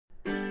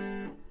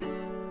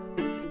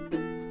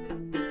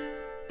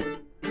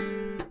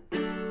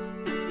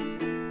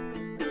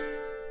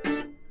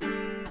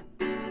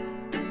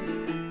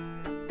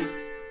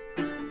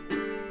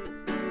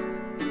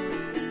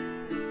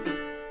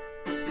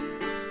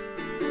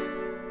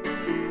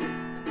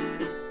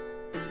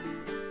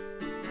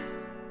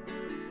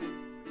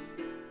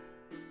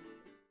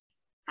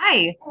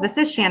Hi, this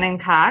is Shannon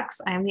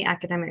Cox. I'm the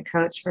academic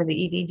coach for the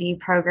EDD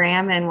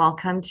program, and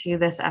welcome to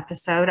this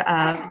episode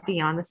of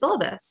Beyond the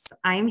Syllabus.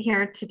 I'm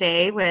here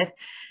today with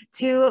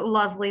two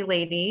lovely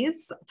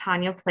ladies,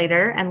 Tanya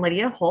Plater and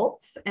Lydia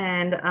Holtz,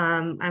 and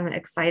I'm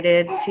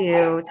excited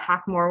to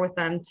talk more with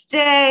them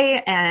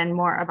today and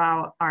more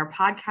about our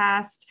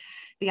podcast,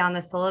 Beyond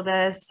the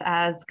Syllabus,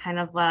 as kind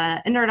of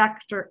an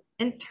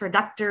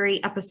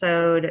introductory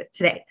episode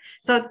today.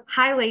 So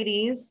hi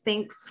ladies,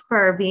 thanks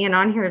for being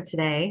on here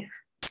today.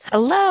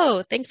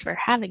 Hello, thanks for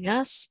having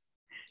us.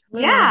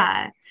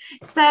 Yeah.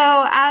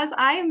 So as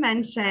I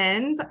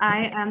mentioned,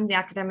 I am the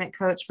academic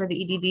coach for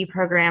the EDD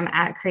program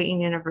at Creighton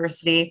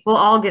University. We'll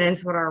all get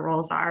into what our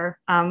roles are.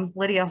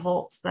 Lydia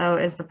Holtz, though,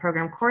 is the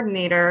program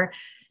coordinator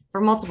for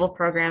multiple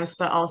programs,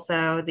 but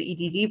also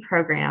the EDD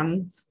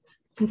program.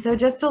 And so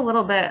just a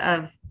little bit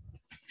of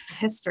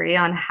history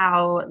on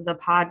how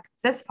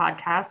this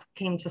podcast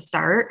came to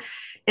start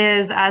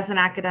is, as an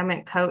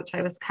academic coach,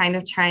 I was kind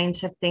of trying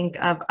to think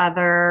of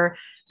other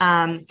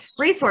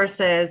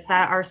resources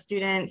that our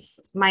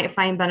students might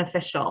find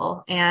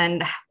beneficial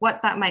and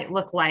what that might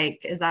look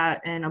like. Is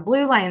that in a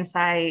Blue Line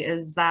site?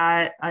 Is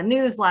that a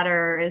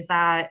newsletter? Is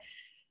that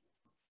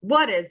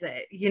what is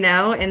it,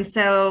 And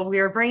so we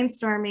were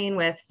brainstorming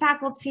with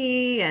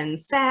faculty and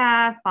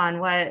staff on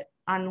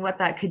what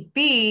that could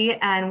be.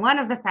 And one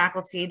of the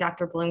faculty,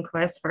 Dr.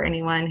 Bloomquist, for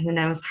anyone who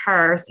knows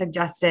her,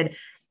 suggested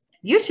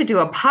you should do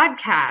a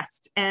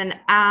podcast. And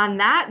on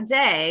that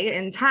day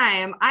in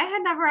time, I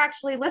had never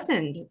actually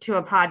listened to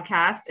a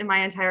podcast in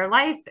my entire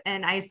life.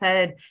 And I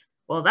said,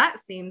 well, that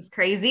seems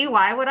crazy.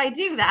 Why would I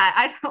do that?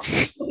 I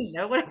don't really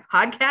know what a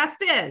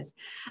podcast is.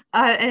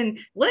 And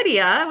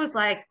Lydia was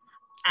like,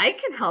 I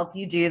can help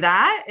you do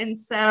that. And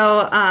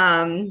so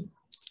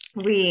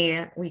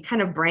we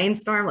kind of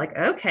brainstormed like,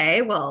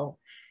 okay, well,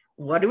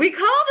 what do we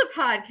call the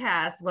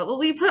podcast? What will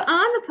we put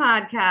on the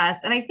podcast?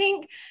 And I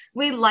think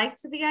we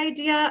liked the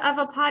idea of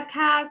a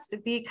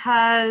podcast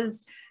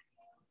because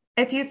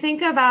if you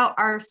think about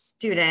our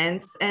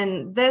students,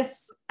 and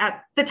this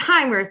at the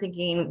time we were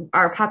thinking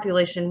our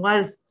population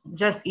was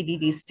just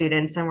EDD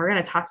students, and we're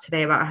going to talk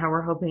today about how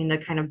we're hoping to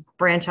kind of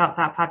branch out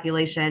that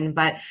population.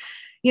 But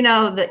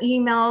the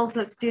emails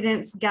that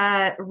students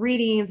get,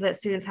 readings that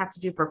students have to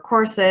do for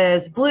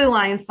courses, Blue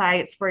Line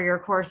sites for your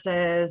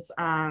courses.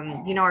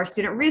 Our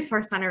Student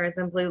Resource Center is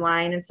in Blue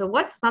Line. And so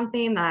what's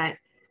something that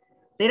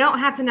they don't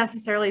have to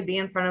necessarily be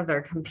in front of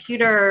their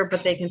computer,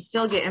 but they can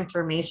still get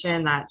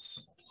information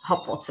that's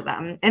helpful to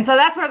them. And so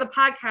that's where the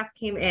podcast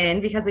came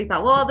in, because we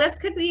thought, well, this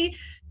could be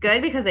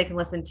good because they can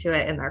listen to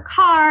it in their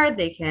car.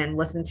 They can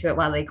listen to it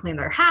while they clean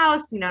their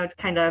house, to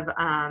kind of,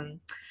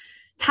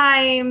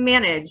 time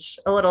manage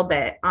a little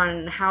bit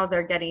on how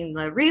they're getting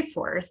the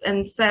resource.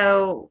 And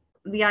so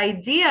the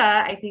idea,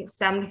 I think,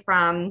 stemmed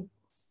from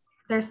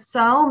there's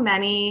so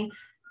many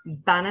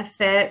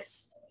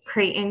benefits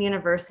Creighton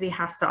University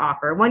has to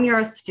offer when you're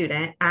a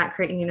student at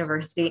Creighton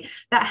University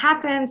that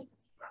happens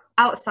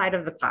outside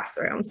of the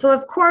classroom. So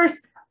of course,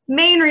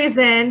 main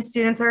reason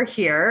students are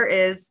here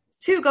is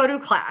to go to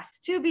class,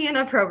 to be in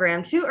a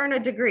program, to earn a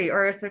degree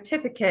or a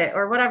certificate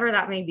or whatever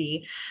that may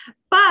be.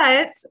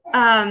 But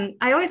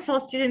I always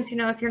tell students,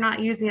 if you're not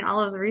using all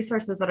of the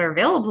resources that are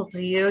available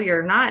to you,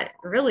 you're not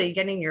really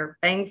getting your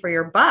bang for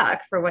your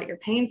buck for what you're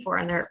paying for.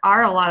 And there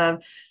are a lot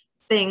of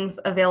things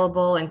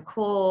available and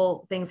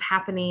cool things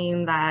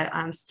happening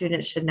that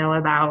students should know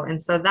about. And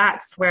so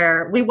that's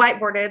where we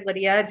whiteboarded.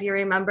 Lydia, do you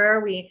remember?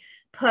 We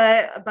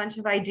put a bunch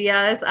of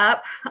ideas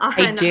up.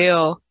 I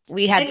do.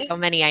 We had so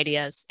many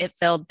ideas. It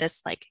filled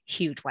this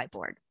huge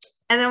whiteboard.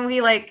 And then we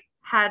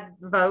had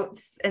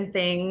votes and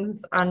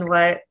things on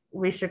what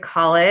we should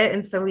call it.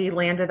 And so we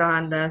landed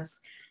on this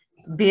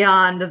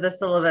Beyond the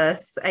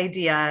Syllabus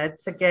idea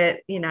to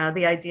get,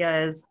 the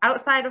idea is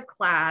outside of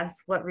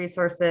class, what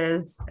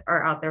resources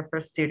are out there for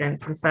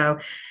students. And so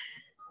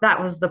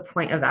that was the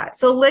point of that.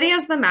 So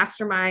Lydia's the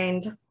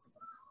mastermind.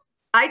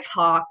 I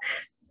talk,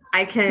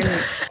 I can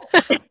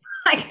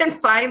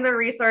find the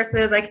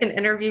resources, I can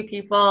interview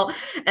people,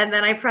 and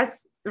then I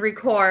press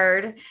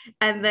record,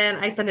 and then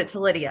I send it to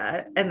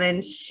Lydia, and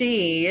then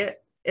she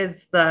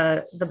is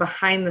the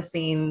behind the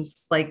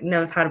scenes,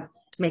 knows how to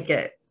make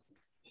it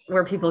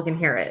where people can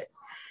hear it.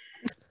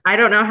 I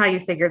don't know how you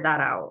figured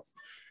that out.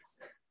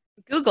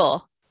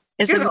 Google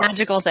is the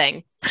magical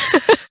thing.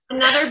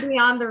 Another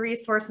Beyond the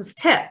Resources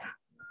tip.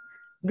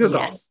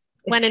 Google. Yes.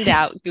 When in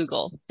doubt,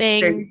 Google.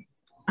 Bing.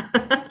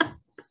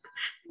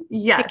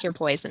 Yes. Pick your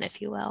poison,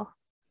 if you will.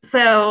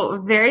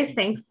 So very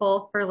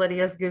thankful for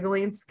Lydia's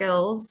Googling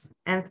skills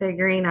and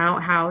figuring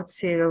out how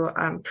to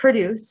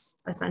produce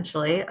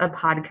essentially a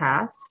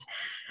podcast.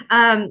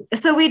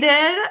 So we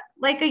did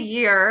a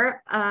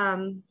year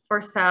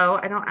or so.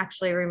 I don't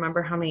actually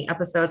remember how many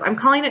episodes. I'm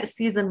calling it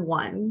season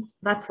 1.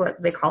 That's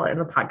what they call it in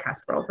the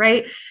podcast world,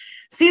 right?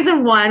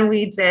 Season 1,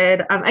 we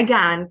did,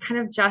 again, kind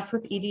of just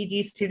with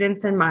EDD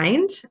students in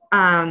mind.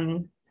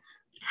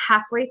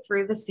 halfway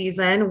through the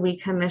season, we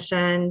we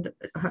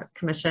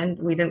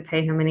didn't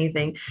pay him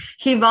anything.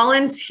 He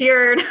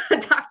volunteered,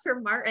 Dr.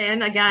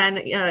 Martin, again,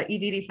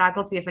 EDD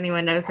faculty, if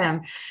anyone knows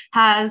him,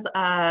 has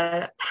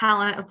a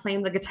talent of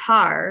playing the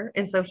guitar.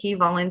 And so he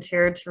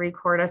volunteered to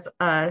record us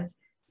a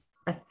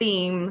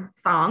theme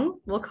song,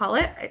 we'll call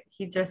it.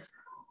 He just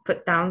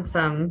put down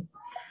some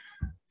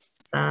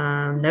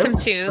notes, some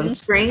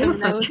tunes, some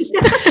notes.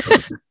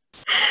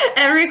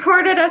 And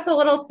recorded us a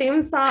little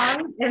theme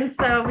song. And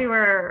so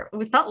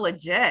we felt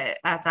legit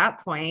at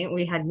that point.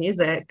 We had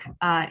music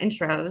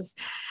intros.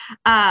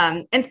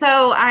 And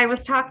so I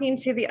was talking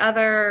to the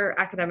other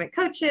academic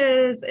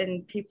coaches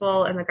and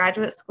people in the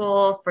graduate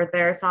school for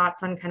their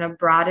thoughts on kind of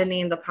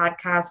broadening the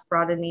podcast,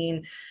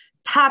 broadening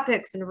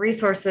topics and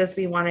resources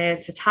we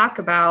wanted to talk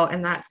about.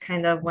 And that's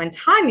kind of when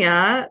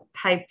Tanya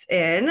piped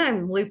in.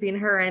 I'm looping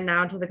her in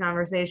now to the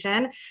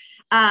conversation.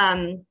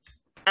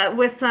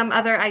 With some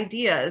other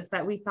ideas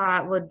that we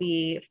thought would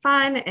be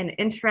fun and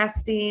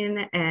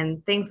interesting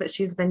and things that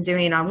she's been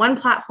doing on one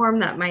platform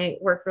that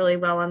might work really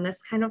well on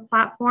this kind of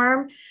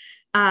platform.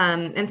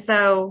 And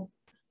so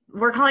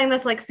we're calling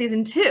this like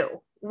season 2,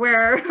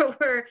 where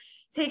we're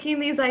taking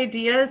these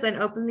ideas and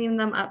opening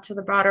them up to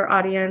the broader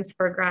audience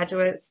for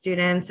graduate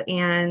students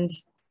and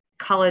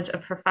College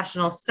of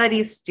Professional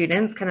Studies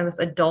students, kind of this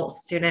adult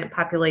student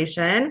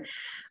population.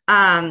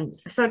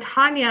 So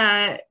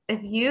Tanya, if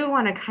you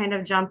want to kind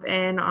of jump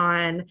in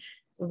on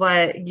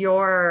what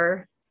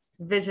your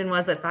vision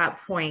was at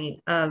that point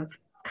of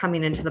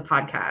coming into the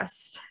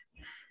podcast.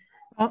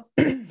 Well,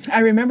 I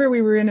remember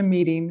we were in a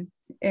meeting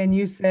and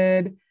you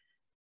said,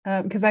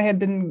 because I had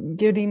been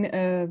giving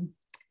a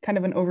kind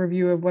of an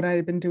overview of what I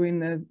had been doing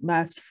the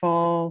last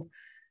fall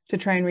to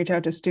try and reach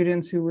out to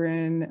students who were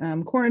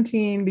in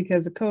quarantine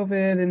because of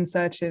COVID and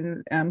such,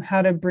 and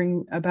how to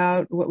bring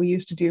about what we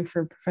used to do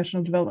for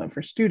professional development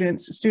for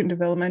students, student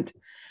development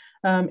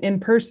in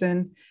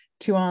person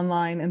to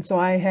online. And so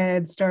I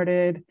had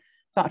started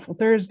Thoughtful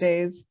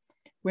Thursdays,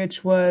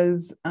 which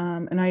was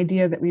an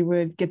idea that we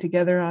would get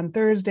together on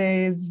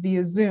Thursdays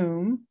via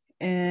Zoom,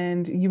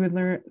 and you would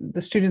learn,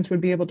 the students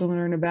would be able to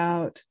learn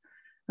about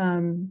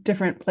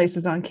different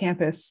places on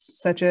campus,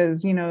 such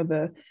as, you know,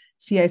 the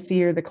CIC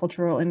or the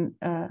Cultural and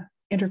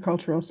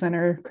Intercultural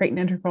Center,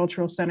 Creighton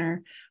Intercultural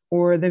Center,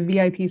 or the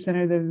VIP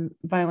Center, the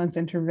Violence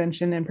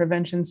Intervention and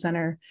Prevention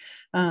Center,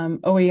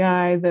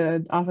 OEI,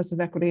 the Office of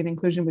Equity and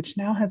Inclusion, which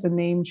now has a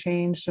name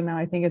change. So now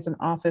I think it's an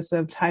Office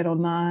of Title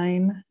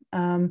IX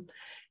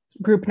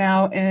group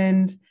now.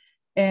 And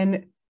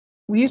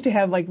we used to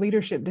have like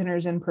leadership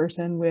dinners in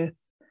person with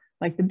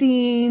like the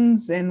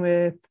deans and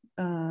with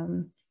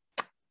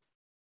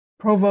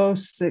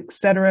provosts, et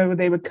cetera, where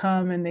they would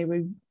come and they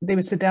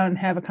would sit down and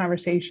have a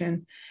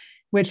conversation,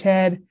 which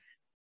had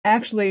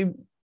actually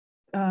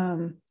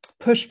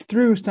pushed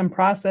through some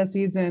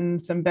processes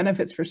and some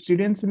benefits for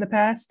students in the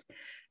past.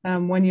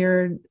 One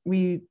year,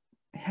 we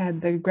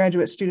had the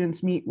graduate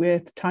students meet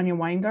with Tanya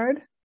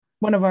Weingard,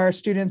 one of our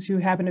students who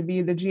happened to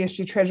be the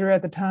GSG treasurer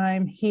at the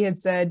time. He had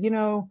said, you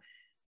know,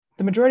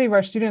 the majority of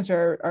our students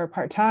are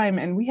part-time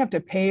and we have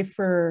to pay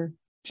for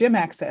gym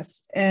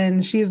access.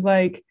 And she's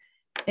like,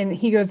 and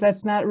he goes,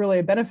 that's not really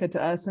a benefit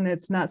to us. And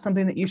it's not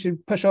something that you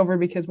should push over,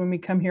 because when we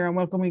come here on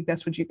Welcome Week,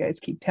 that's what you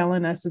guys keep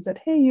telling us, is that,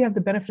 hey, you have the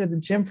benefit of the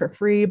gym for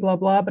free, blah,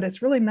 blah, but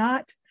it's really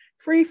not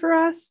free for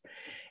us.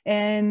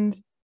 And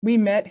we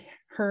met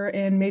her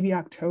in maybe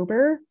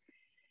October,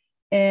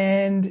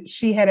 and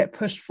she had it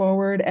pushed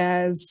forward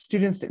as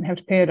students didn't have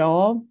to pay at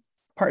all,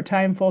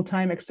 part-time,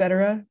 full-time, et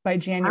cetera, by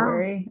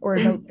January or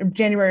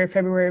January or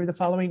February of the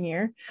following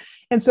year.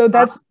 And so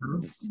that's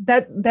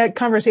that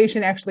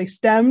conversation actually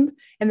stemmed,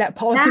 and that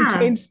policy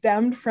change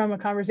stemmed from a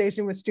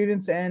conversation with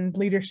students and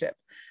leadership.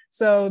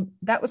 So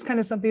that was kind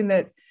of something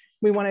that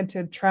we wanted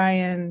to try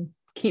and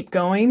keep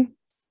going.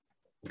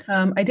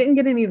 I didn't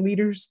get any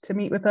leaders to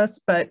meet with us,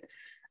 but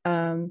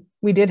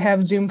we did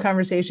have Zoom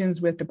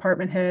conversations with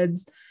department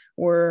heads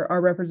or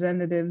our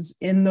representatives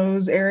in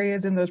those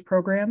areas, in those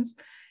programs,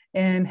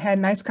 and had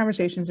nice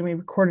conversations, and we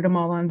recorded them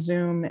all on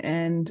Zoom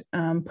and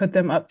put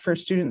them up for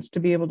students to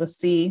be able to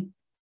see.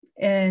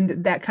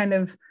 And that kind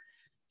of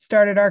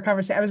started our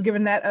conversation. I was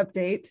given that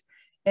update,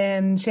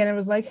 and Shannon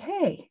was like,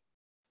 hey,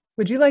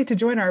 would you like to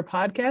join our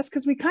podcast?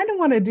 Because we kind of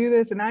want to do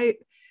this. And I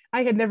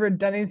had never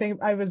done anything.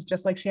 I was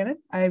just like Shannon.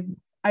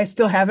 I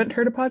still haven't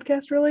heard a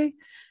podcast really.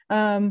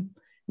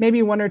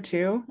 Maybe one or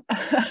two.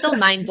 Still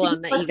mind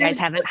blown that you guys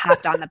haven't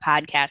hopped on the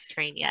podcast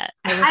train yet.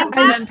 I listen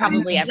to them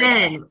probably every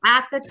day.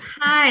 At the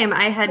time,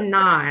 I had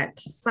not,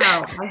 so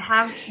I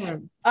have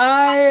since.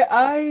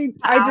 I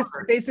just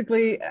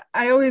basically,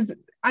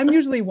 I'm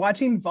usually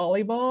watching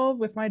volleyball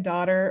with my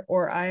daughter,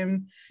 or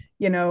I'm,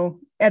 you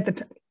know,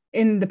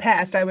 in the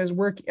past I was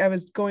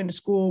going to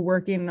school,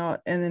 working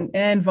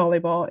and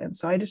volleyball, and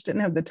so I just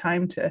didn't have the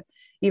time to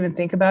even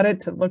think about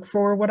it, to look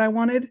for what I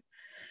wanted.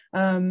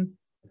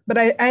 But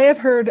I have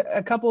heard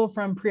a couple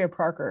from Priya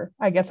Parker.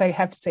 I guess I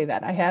have to say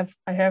that I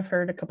have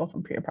heard a couple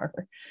from Priya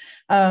Parker.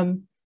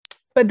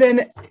 but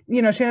then,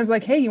 Shannon's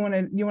like, hey, you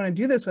want to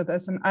do this with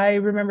us? And I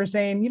remember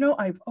saying,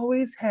 I've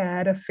always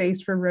had a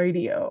face for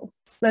radio.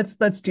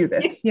 Let's do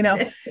this, and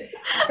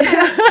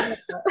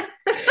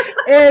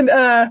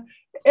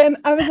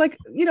I was like,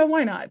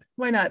 why not?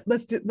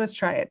 Let's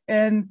try it.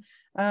 And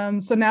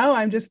so now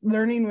I'm just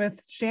learning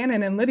with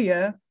Shannon and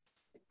Lydia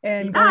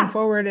and going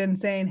forward and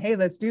saying, hey,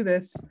 let's do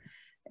this.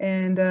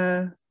 And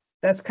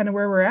that's kind of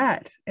where we're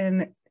at.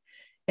 And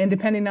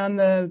depending on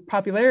the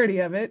popularity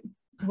of it,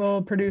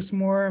 we'll produce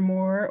more and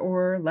more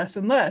or less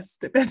and less,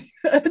 depending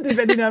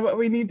on what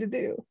we need to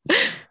do.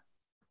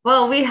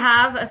 Well, we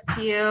have a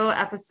few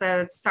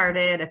episodes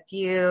started, a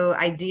few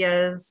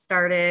ideas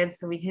started,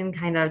 so we can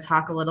kind of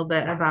talk a little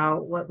bit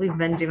about what we've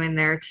been doing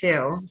there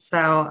too.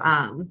 So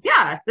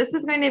yeah, this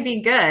is going to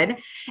be good.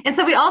 And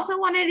so we also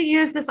wanted to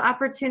use this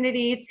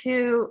opportunity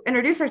to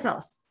introduce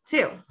ourselves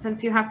too,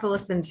 since you have to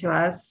listen to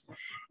us.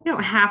 You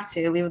don't have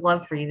to, we would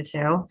love for you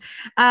to,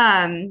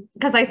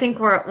 because I think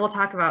we'll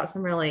talk about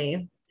some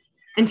really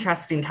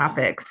interesting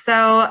topics.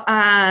 So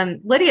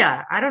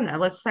Lydia, I don't know,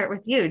 let's start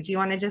with you. Do you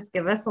want to just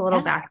give us a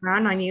little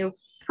background on you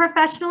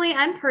professionally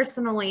and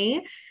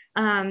personally?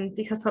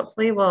 Because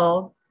hopefully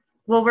we'll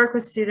work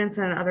with students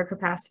in other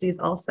capacities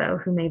also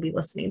who may be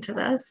listening to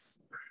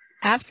this.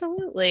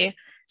 Absolutely.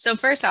 So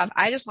first off,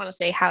 I just want to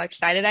say how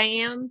excited I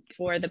am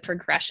for the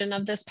progression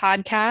of this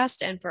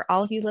podcast, and for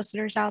all of you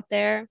listeners out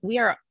there.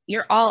 You're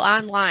all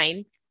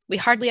online. We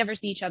hardly ever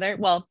see each other.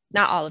 Well,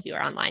 not all of you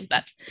are online,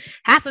 but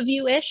half of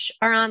you-ish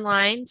are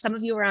online. Some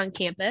of you are on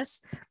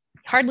campus.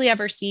 Hardly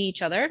ever see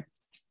each other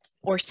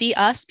or see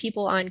us,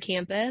 people on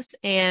campus.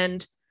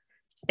 And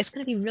it's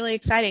going to be really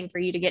exciting for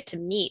you to get to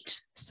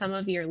meet some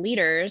of your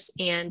leaders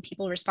and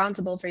people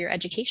responsible for your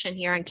education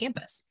here on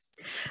campus.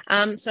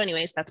 So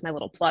anyways, that's my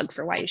little plug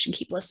for why you should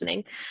keep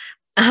listening.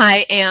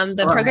 I am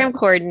the program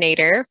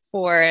coordinator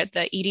for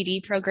the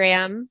EDD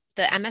program,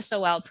 the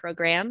MSOL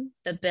program,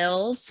 the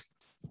BILLS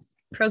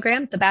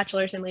program, the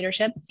Bachelor's in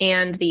Leadership,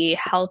 and the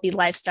Healthy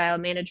Lifestyle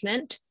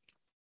Management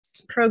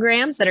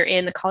programs that are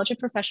in the College of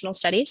Professional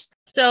Studies.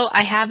 So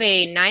I have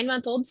a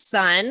 9-month-old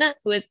son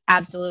who is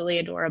absolutely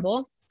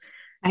adorable.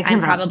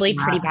 I'm probably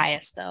pretty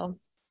biased though.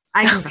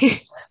 I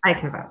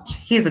can vouch.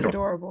 He's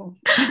adorable.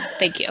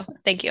 Thank you.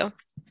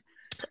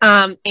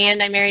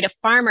 And I married a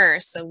farmer.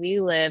 So we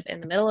live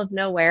in the middle of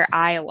nowhere,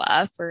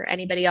 Iowa. For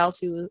anybody else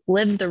who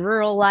lives the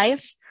rural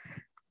life,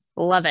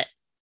 love it.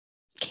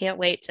 Can't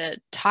wait to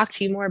talk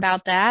to you more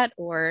about that,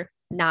 or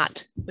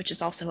not, which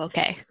is also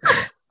okay.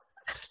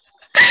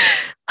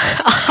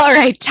 All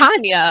right,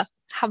 Tanya,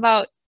 how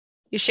about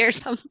you share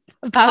some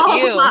about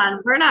you? Hold on.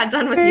 We're not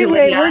done with you,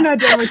 Lydia. We're not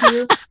done with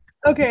you.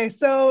 Okay,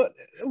 so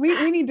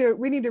we need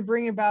to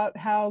bring about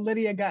how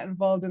Lydia got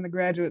involved in the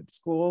graduate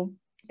school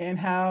and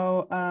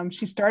how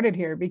she started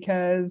here,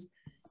 because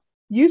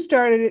you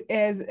started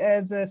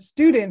as a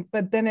student,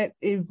 but then it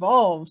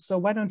evolved. So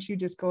why don't you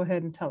just go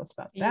ahead and tell us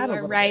about that?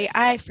 You're right.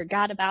 I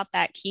forgot about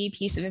that key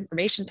piece of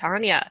information,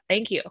 Tanya.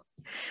 Thank you.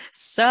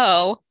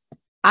 So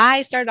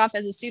I started off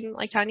as a student,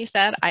 like Tanya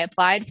said. I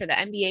applied for the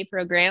MBA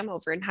program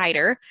over in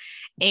Hyder,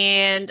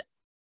 and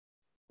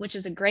which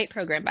is a great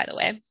program, by the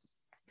way.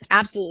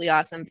 Absolutely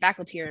awesome.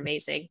 Faculty are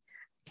amazing.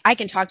 I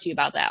can talk to you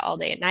about that all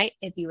day and night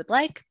if you would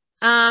like.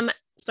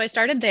 So I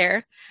started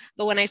there,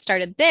 but when I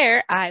started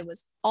there, I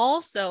was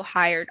also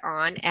hired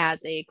on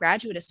as a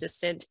graduate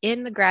assistant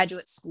in the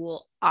graduate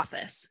school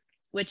office,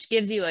 which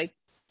gave me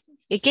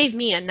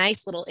a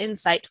nice little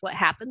insight to what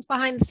happens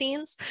behind the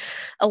scenes,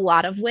 a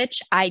lot of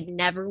which I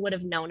never would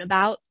have known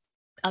about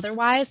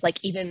otherwise,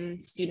 like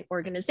even student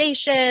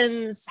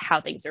organizations,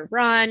 how things are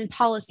run,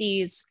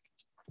 policies,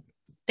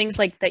 things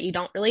like that you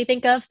don't really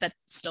think of that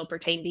still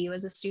pertain to you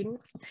as a student.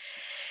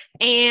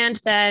 And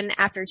then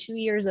after 2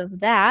 years of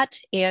that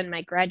and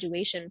my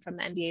graduation from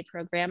the MBA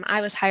program,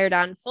 I was hired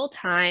on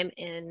full-time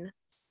in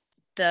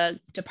the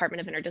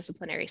Department of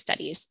Interdisciplinary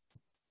Studies,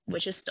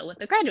 which is still with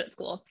the graduate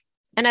school.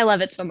 And I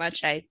love it so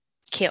much, I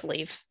can't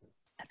leave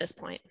at this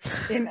point.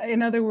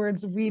 In other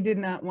words, we did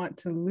not want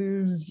to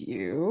lose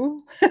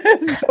you.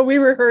 So we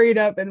were hurried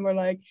up and we're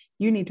like,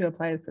 you need to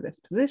apply for this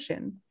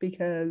position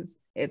because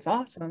it's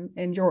awesome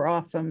and you're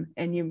awesome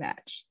and you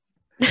match.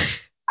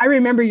 I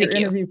remember your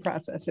interview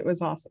process. It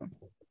was awesome.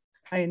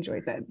 I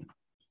enjoyed that.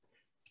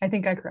 I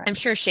think I cried. I'm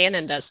sure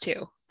Shannon does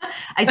too.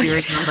 I do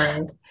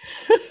remember.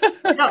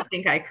 I don't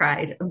think I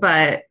cried,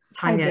 but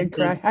Tanya I did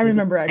cry. I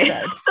remember I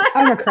cried.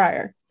 I'm a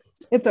crier.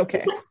 It's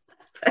okay.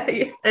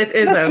 It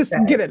is. Let's just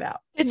get it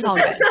out. It's all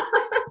good.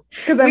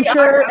 Because I'm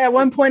sure at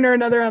one point or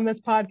another on this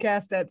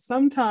podcast, at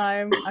some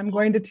time, I'm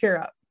going to tear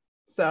up.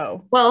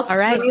 So, well, all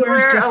right.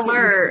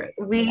 Alert.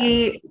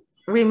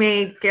 We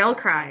made Gail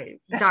cry.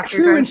 That's Dr.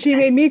 true, and she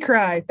made me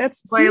cry.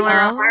 That's spoiler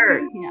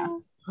alert. Yeah.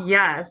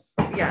 Yes.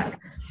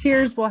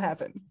 Tears will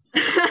happen.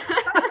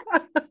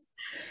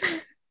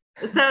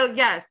 So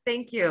yes,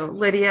 thank you,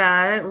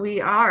 Lydia. We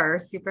are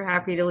super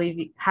happy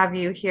to have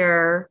you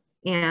here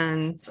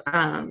and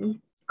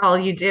all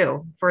you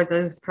do for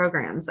those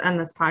programs and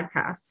this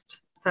podcast.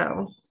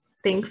 So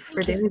thanks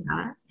for doing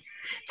that.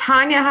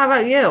 Tanya, how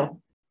about you?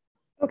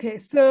 Okay,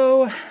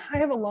 so I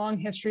have a long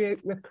history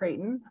with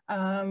Creighton.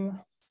 I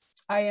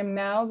am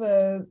now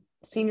the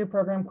senior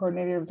program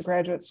coordinator of the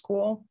graduate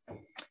school.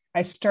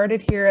 I started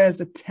here as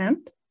a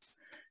temp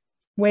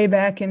way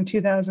back in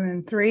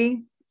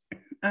 2003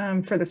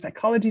 for the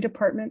psychology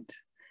department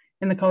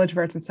in the College of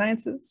Arts and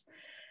Sciences.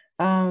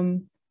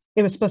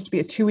 It was supposed to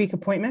be a 2-week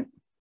appointment.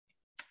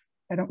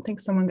 I don't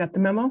think someone got the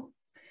memo.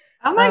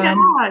 Oh my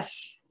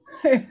gosh.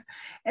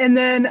 And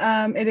then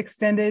it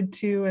extended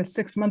to a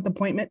 6-month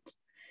appointment.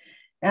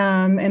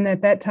 And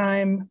at that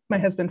time, my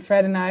husband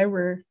Fred and I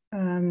were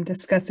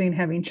discussing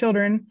having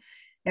children,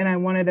 and I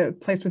wanted a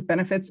place with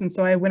benefits. And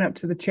so I went up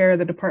to the chair of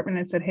the department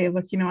and I said, hey,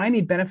 look, I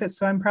need benefits,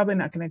 so I'm probably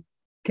not going to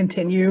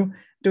continue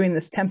doing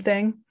this temp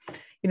thing.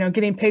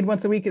 Getting paid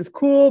once a week is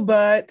cool,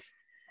 but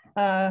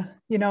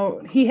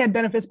he had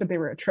benefits, but they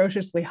were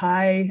atrociously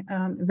high,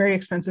 very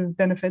expensive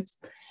benefits.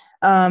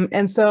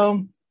 And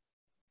so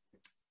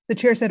the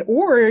chair said,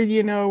 or,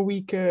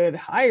 we could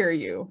hire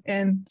you.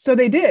 And so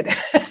they did.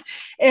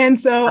 And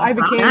so I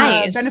became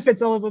a benefits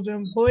eligible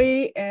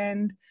employee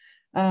and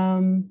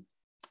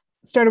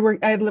started work.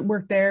 I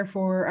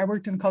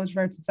worked in the College of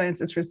Arts and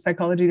Sciences for the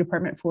psychology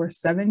department for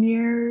 7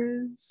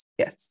 years.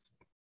 Yes.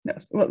 No,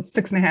 well,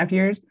 6.5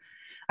 years.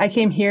 I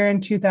came here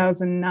in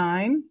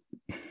 2009,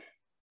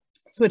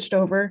 switched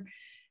over,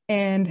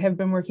 and have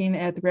been working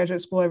at the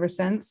graduate school ever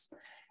since.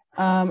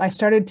 I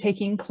started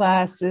taking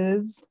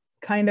classes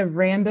kind of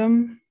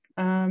random,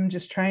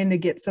 just trying to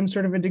get some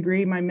sort of a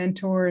degree. My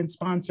mentor and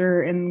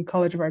sponsor in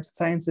College of Arts and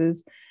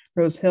Sciences,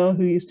 Rose Hill,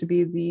 who used to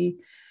be the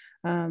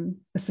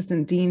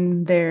assistant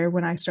dean there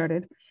when I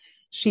started,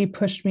 she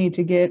pushed me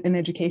to get an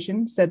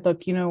education, said,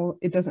 look,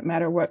 it doesn't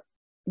matter what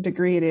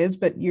degree it is,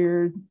 but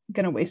you're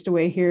going to waste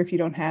away here if you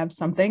don't have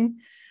something.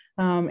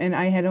 And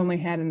I had only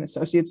had an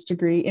associate's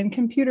degree in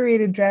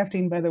computer-aided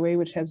drafting, by the way,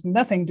 which has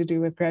nothing to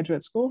do with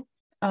graduate school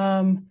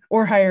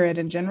or higher ed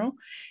in general.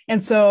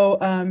 And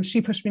so she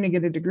pushed me to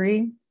get a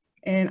degree,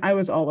 and I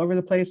was all over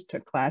the place,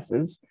 took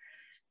classes,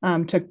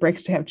 took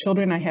breaks to have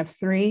children. I have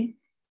 3.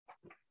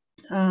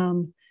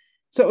 So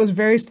it was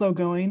very slow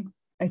going.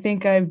 I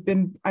think I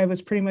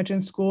was pretty much in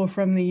school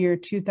from the year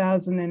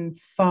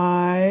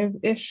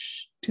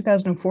 2005-ish,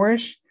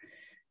 2004-ish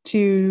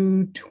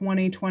to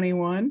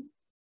 2021.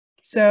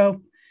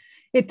 So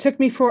it took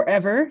me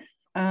forever.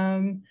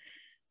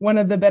 One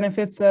of the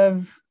benefits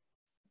of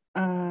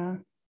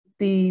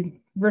the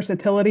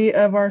versatility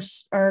of our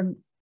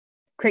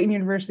Creighton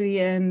University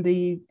and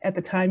at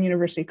the time,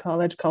 University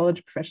College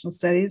of Professional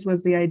Studies,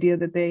 was the idea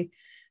that they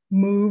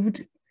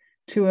moved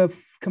to a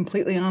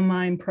completely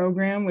online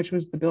program, which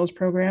was the BILS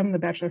program, the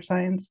Bachelor of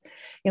Science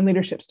in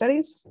Leadership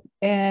Studies.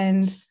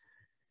 And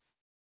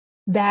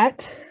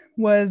that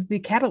was the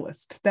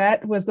catalyst.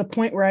 That was the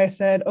point where I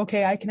said,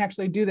 okay, I can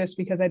actually do this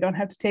because I don't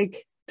have to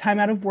take time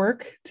out of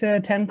work to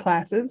attend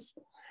classes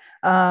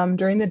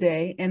during the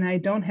day, and I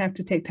don't have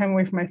to take time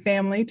away from my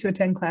family to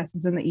attend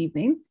classes in the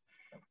evening.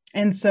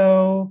 And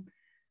so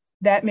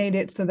that made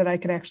it so that I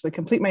could actually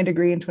complete my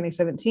degree in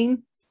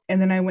 2017.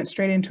 And then I went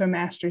straight into a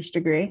master's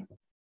degree.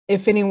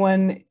 If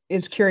anyone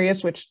is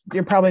curious, which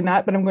you're probably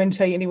not, but I'm going to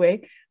tell you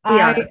anyway,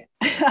 I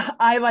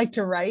like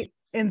to write.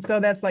 And so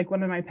that's like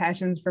one of my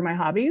passions for my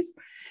hobbies.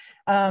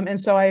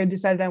 And so I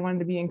decided I wanted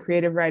to be in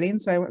creative writing.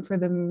 So I went for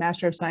the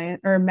Master of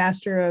Science or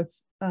Master of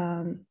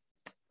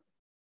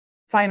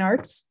Fine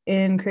Arts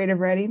in creative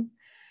writing.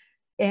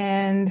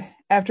 And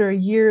after a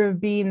year of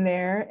being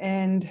there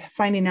and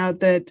finding out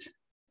that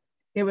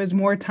it was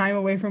more time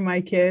away from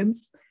my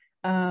kids,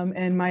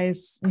 and my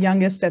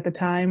youngest at the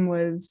time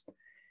was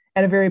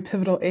at a very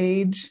pivotal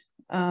age,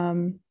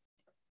 I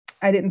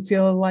didn't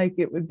feel like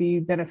it would be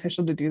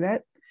beneficial to do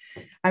that.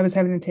 I was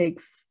having to take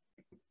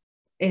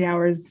 8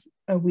 hours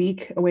a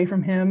week away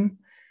from him,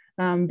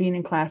 being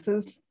in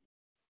classes,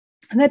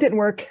 and that didn't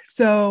work.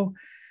 So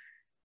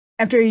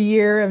after a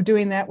year of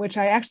doing that, which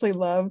I actually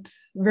loved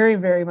very,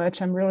 very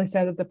much, I'm really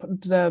sad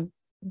that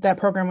that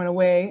program went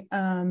away.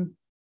 I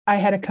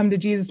had a come to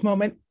Jesus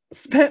moment.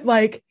 Spent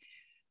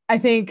I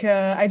think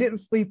I didn't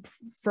sleep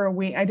for a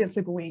week. I didn't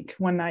sleep a week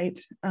one night.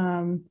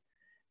 And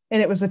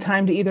it was the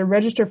time to either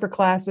register for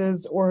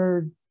classes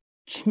or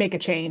make a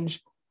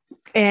change.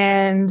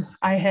 And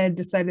I had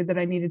decided that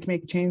I needed to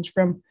make a change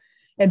from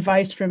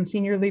advice from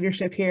senior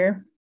leadership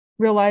here.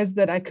 Realized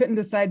that I couldn't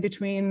decide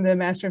between the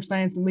Master of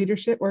Science in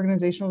Leadership,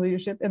 Organizational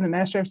Leadership, and the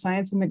Master of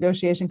Science in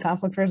Negotiation,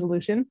 Conflict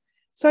Resolution.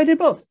 So I did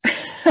both.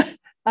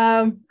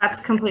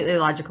 That's completely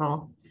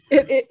logical.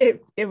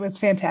 It was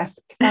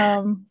fantastic.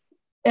 And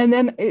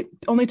then it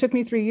only took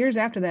me 3 years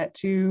after that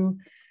to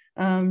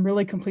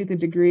really complete the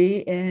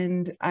degree.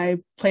 And I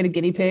played a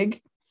guinea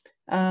pig.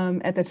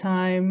 At the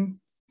time,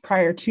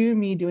 prior to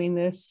me doing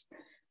this,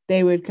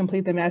 they would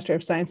complete the Master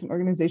of Science in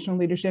Organizational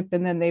Leadership.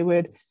 And then they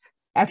would,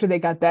 after they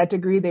got that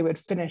degree, they would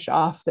finish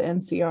off the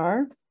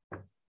NCR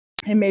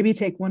and maybe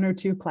take 1 or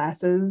 2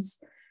 classes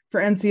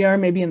for NCR,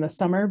 maybe in the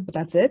summer, but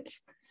that's it.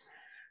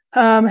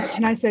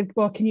 And I said,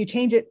 well, can you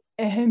change it?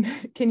 And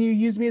can you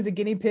use me as a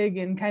guinea pig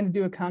and kind of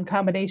do a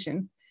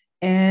combination?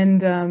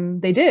 And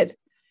they did.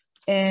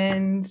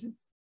 And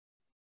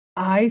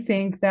I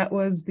think that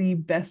was the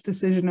best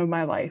decision of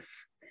my life.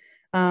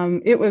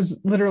 It was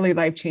literally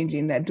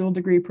life-changing, that dual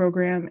degree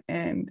program,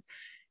 and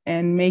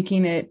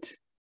making it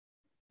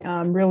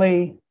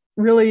really,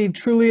 really,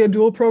 truly a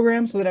dual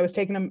program, so that I was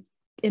taking them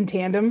in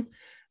tandem.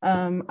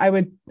 I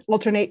would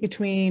alternate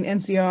between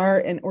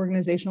NCR and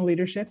organizational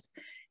leadership,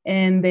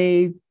 and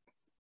they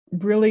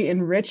really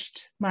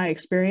enriched my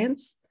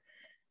experience.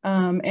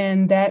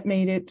 And that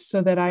made it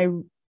so that I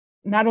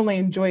not only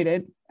enjoyed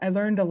it, I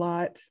learned a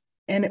lot,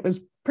 and it was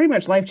pretty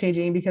much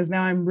life-changing, because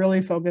now I'm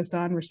really focused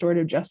on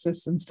restorative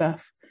justice and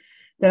stuff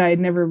that I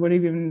never would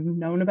have even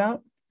known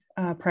about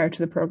prior to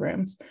the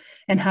programs,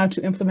 and how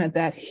to implement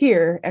that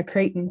here at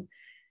Creighton,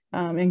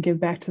 and give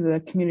back to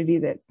the community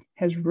that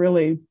has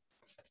really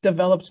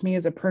developed me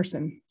as a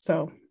person.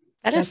 So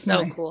that is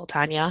so cool,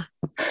 Tanya.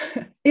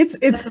 It's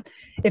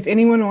if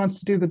anyone wants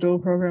to do the dual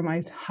program,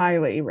 I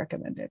highly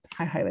recommend it.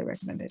 I highly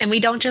recommend it. And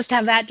we don't just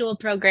have that dual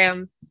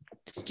program,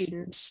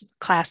 students,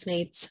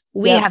 classmates.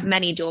 We have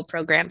many dual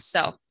programs.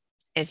 So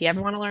if you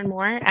ever want to learn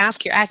more,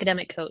 ask your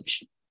academic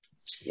coach.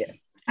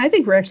 Yes. I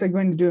think we're actually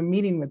going to do a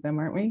meeting with them,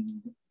 aren't we?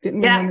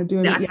 Didn't we want to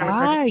do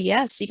it?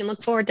 Yes. You can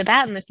look forward to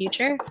that in the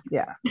future.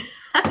 Yeah.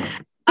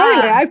 So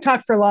anyway, I've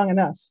talked for long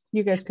enough.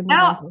 You guys can move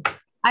on.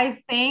 I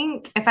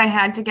think if I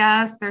had to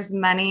guess, there's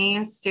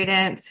many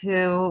students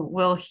who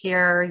will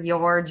hear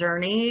your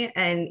journey,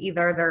 and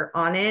either they're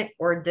on it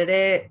or did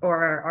it or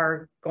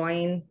are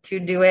going to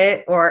do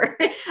it. Or,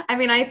 I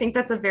mean, I think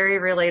that's a very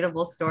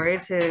relatable story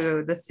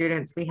to the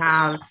students we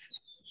have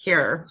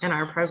here in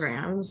our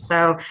programs.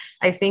 So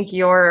I think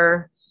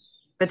you're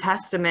the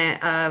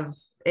testament of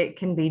it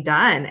can be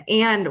done,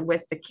 and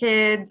with the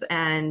kids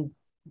and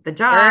the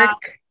job.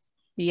 Work.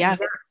 Yeah.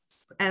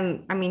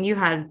 And I mean, you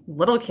had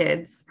little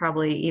kids,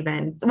 probably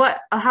even.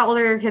 How old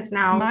are your kids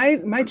now?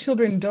 My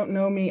children don't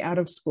know me out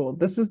of school.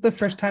 This is the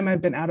first time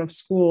I've been out of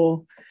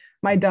school.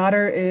 My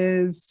daughter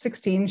is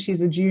 16.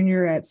 She's a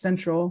junior at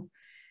Central.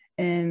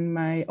 And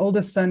my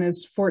oldest son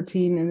is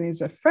 14 and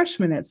he's a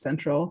freshman at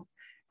Central.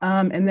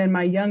 And then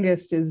my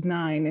youngest is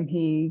 9 and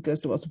he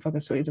goes to Wilson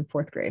Focus, so he's in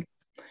 4th grade.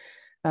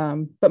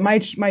 But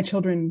my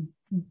children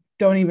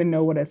don't even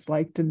know what it's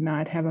like to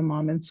not have a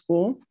mom in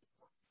school.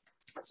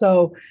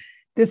 So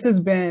this has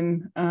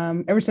been,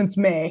 ever since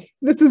May,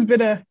 this has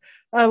been a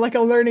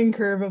learning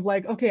curve of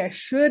like, okay, I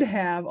should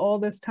have all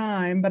this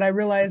time, but I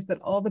realized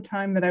that all the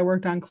time that I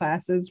worked on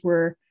classes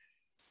were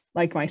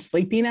like my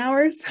sleeping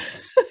hours.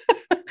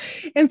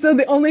 And so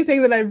the only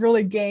thing that I've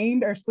really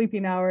gained are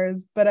sleeping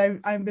hours, but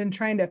I've been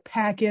trying to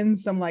pack in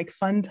some like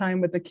fun time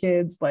with the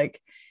kids,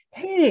 like,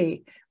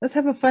 hey, let's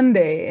have a fun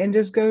day and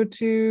just go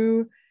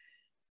to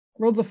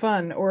Worlds of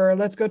Fun, or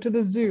let's go to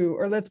the zoo,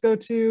 or let's go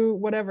to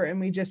whatever.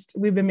 And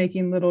we've been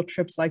making little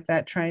trips like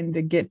that, trying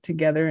to get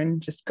together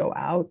and just go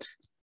out.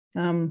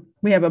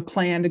 We have a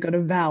plan to go to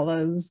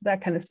Vala's,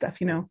 that kind of stuff,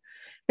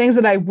 things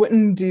that I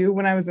wouldn't do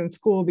when I was in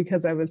school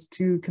because I was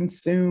too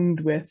consumed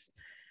with,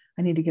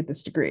 I need to get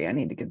this degree, I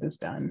need to get this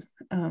done,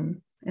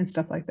 and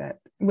stuff like that.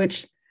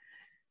 Which,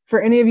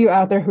 for any of you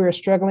out there who are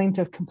struggling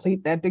to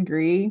complete that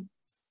degree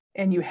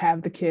and you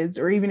have the kids,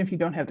 or even if you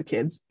don't have the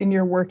kids and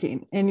you're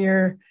working and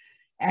you're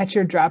at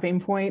your dropping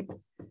point,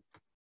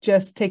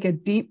 just take a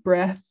deep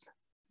breath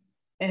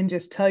and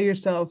just tell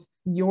yourself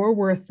you're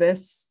worth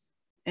this,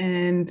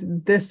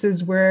 and this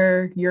is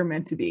where you're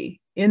meant to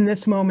be. In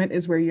this moment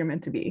is where you're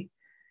meant to be,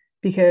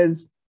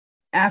 because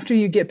after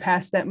you get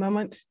past that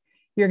moment,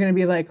 you're going to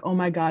be like, oh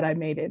my God, I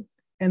made it,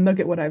 and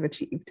look at what I've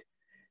achieved.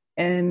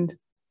 And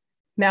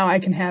now I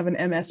can have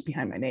an MS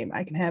behind my name.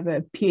 I can have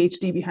a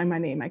PhD behind my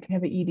name. I can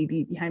have an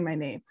EDD behind my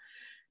name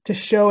to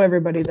show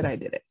everybody that I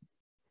did it.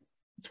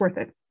 It's worth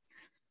it.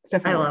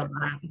 I love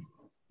that.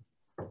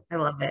 I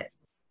love it.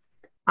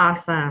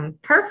 Awesome.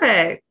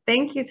 Perfect.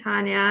 Thank you,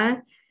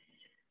 Tanya.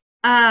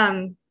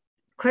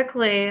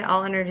 Quickly,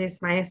 I'll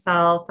introduce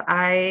myself.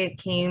 I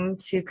came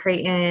to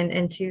Creighton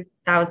in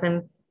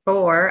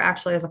 2004,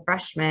 actually as a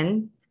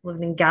freshman,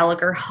 lived in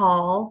Gallagher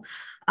Hall,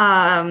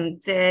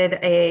 did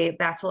a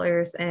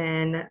bachelor's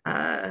in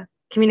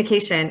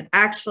communication.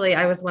 Actually,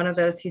 I was one of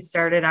those who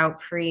started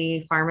out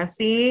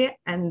pre-pharmacy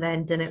and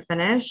then didn't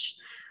finish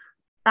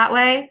that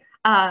way.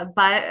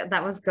 But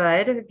that was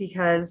good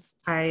because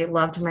I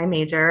loved my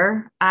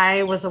major.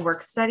 I was a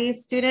work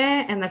studies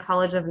student in the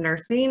College of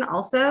Nursing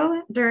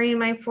also during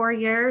my 4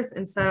 years.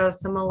 And so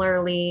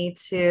similarly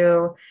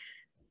to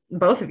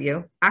both of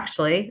you,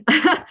 actually,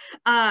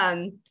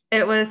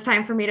 it was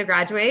time for me to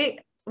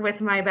graduate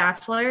with my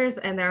bachelor's,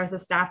 and there was a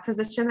staff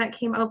position that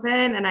came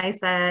open. And I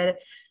said,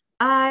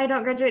 I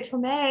don't graduate till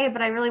May,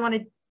 but I really want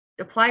to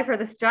apply for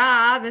this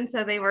job. And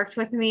so they worked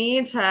with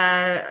me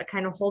to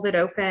kind of hold it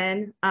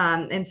open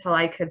until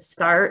I could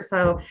start.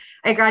 So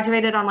I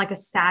graduated on like a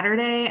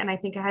Saturday, and I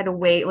think I had to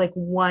wait like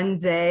one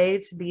day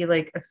to be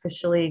like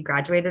officially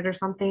graduated or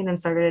something, and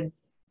started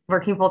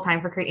working full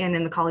time for Creighton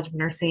in the College of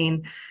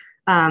Nursing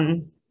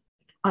on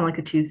like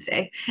a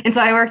Tuesday. And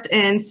so I worked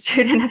in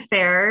student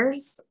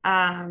affairs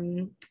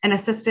and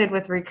assisted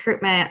with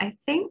recruitment, I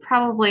think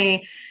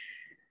probably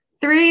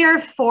 3 or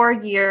 4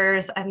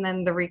 years, and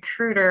then the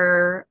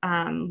recruiter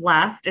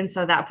left, and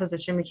so that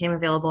position became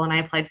available, and I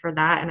applied for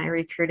that, and I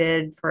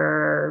recruited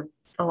for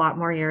a lot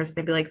more years,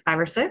 maybe like 5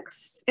 or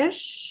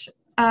 6-ish.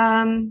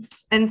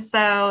 And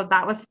so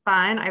that was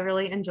fun. I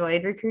really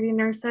enjoyed recruiting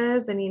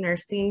nurses. Any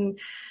nursing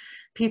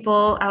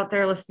people out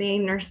there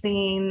listening,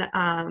 nursing,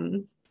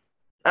 oh,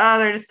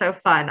 they're just so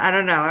fun. I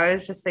don't know. I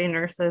always just say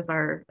nurses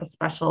are a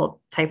special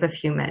type of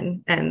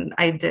human, and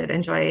I did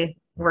enjoy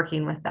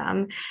working with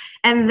them.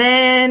 And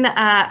then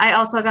I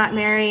also got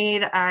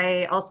married.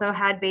 I also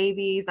had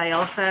babies. I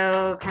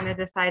also kind of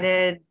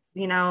decided,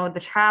 you know, the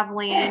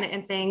traveling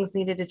and things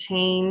needed to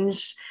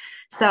change.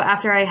 So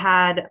after I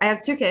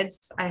have 2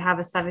 kids. I have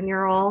a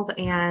 7-year-old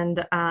and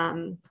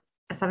a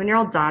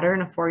 7-year-old daughter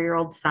and a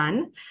 4-year-old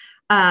son,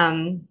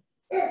 and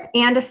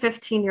a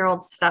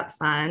 15-year-old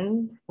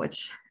stepson,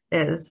 which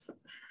is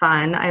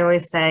fun. I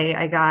always say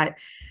I got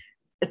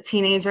a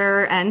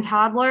teenager and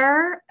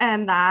toddler,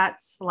 and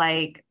that's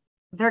like,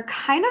 they're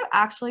kind of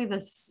actually the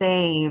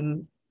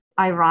same,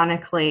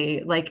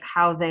 ironically, like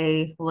how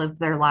they live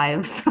their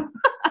lives.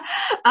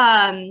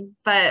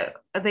 But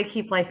they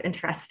keep life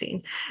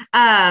interesting.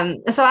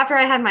 So after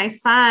I had my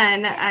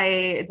son,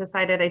 I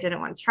decided I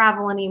didn't want to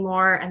travel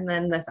anymore. And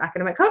then this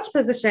academic coach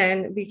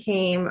position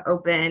became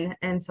open.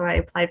 And so I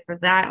applied for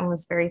that and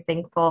was very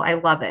thankful. I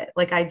love it.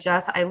 Like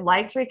I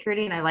liked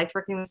recruiting. I liked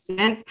working with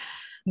students,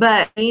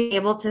 but being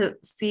able to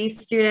see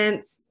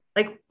students,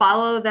 like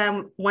follow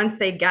them once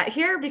they get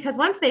here, because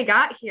once they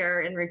got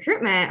here in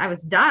recruitment, I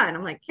was done.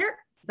 I'm like, here,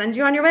 send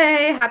you on your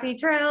way. Happy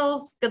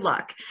trails. Good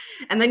luck.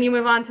 And then you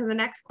move on to the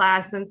next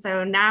class. And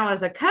so now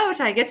as a coach,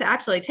 I get to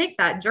actually take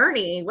that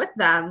journey with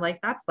them.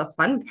 Like that's the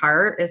fun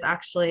part, is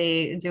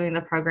actually doing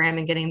the program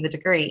and getting the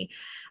degree.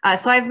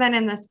 So I've been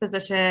in this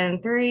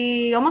position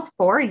almost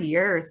 4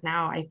 years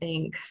now, I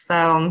think.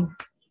 So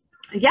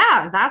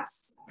yeah,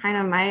 that's kind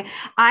of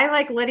I,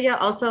 like Lydia,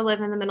 also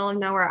live in the middle of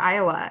nowhere,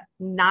 Iowa,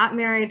 not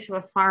married to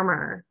a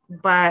farmer,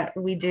 but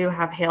we do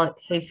have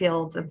hay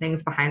fields and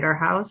things behind our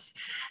house.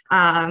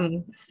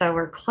 So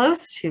we're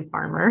close to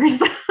farmers,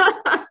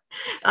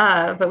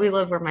 but we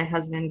live where my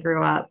husband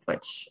grew up,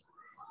 which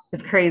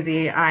is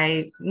crazy.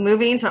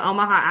 Moving to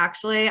Omaha,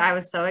 actually, I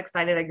was so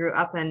excited. I grew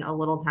up in a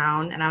little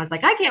town and I was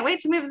like, I can't wait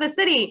to move to the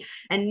city.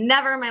 And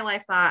never in my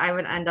life thought I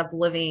would end up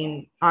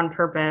living on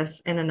purpose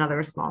in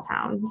another small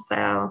town.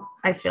 So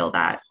I feel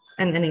that,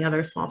 and any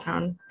other small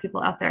town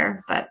people out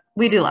there, but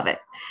we do love it.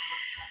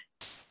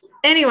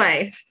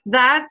 Anyway,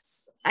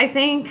 that's, I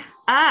think,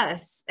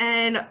 us.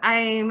 And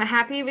I'm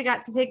happy we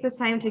got to take this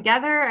time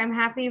together. I'm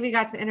happy we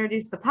got to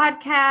introduce the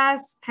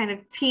podcast, kind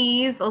of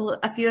tease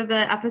a few of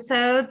the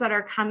episodes that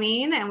are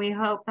coming. And we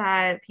hope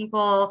that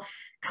people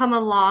come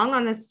along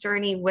on this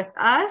journey with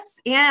us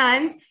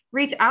and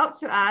reach out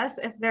to us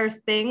if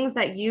there's things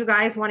that you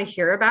guys want to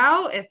hear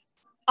about.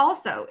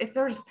 If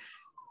there's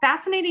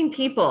fascinating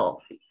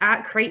people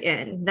at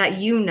Creighton that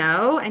you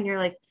know, and you're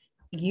like,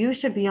 you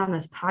should be on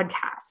this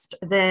podcast,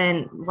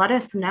 then let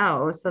us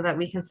know so that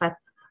we can set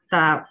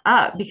that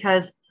up.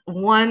 Because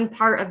one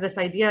part of this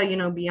idea, you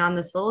know, beyond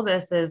the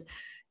syllabus, is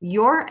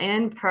you're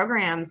in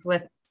programs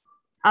with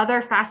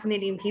other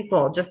fascinating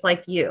people just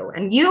like you.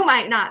 And you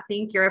might not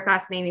think you're a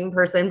fascinating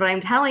person, but I'm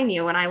telling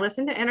you, when I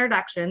listen to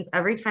introductions,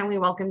 every time we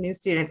welcome new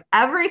students,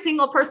 every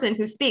single person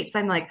who speaks,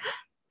 I'm like,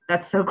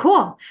 that's so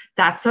cool.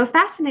 That's so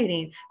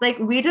fascinating. Like,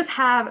 we just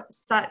have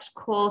such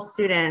cool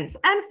students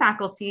and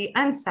faculty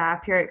and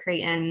staff here at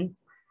Creighton.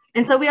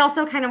 And so we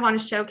also kind of want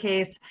to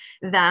showcase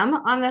them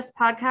on this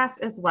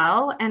podcast as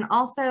well. And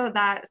also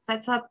that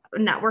sets up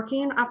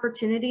networking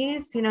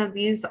opportunities. You know,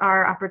 these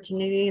are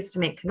opportunities to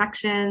make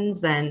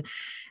connections. And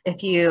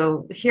if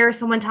you hear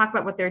someone talk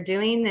about what they're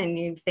doing and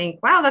you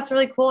think, wow, that's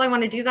really cool, I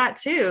want to do that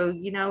too,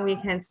 you know, we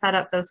can set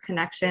up those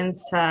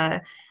connections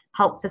to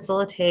help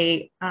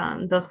facilitate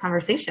those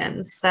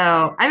conversations.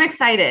 So I'm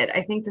excited.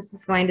 I think this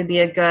is going to be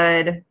a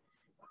good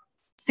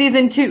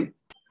season 2.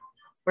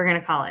 We're going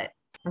to call it.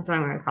 That's what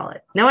I'm going to call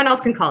it. No one else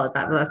can call it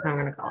that, but that's what I'm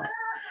going to call it.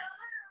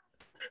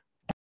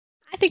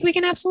 I think we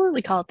can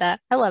absolutely call it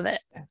that. I love it.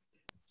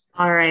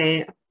 All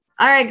right.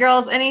 All right,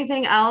 girls.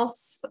 Anything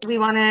else we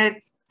want to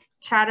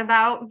chat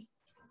about?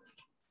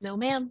 No,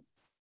 ma'am.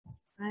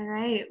 All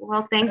right.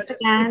 Well, thanks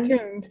again. Stay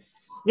tuned.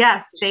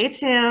 Yes, stay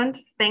tuned.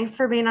 Thanks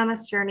for being on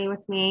this journey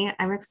with me.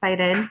 I'm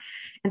excited.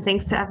 And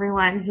thanks to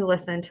everyone who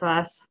listened to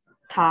us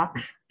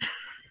talk.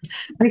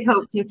 I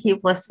hope you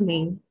keep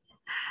listening.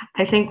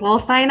 I think we'll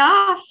sign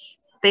off.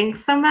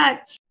 Thanks so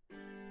much.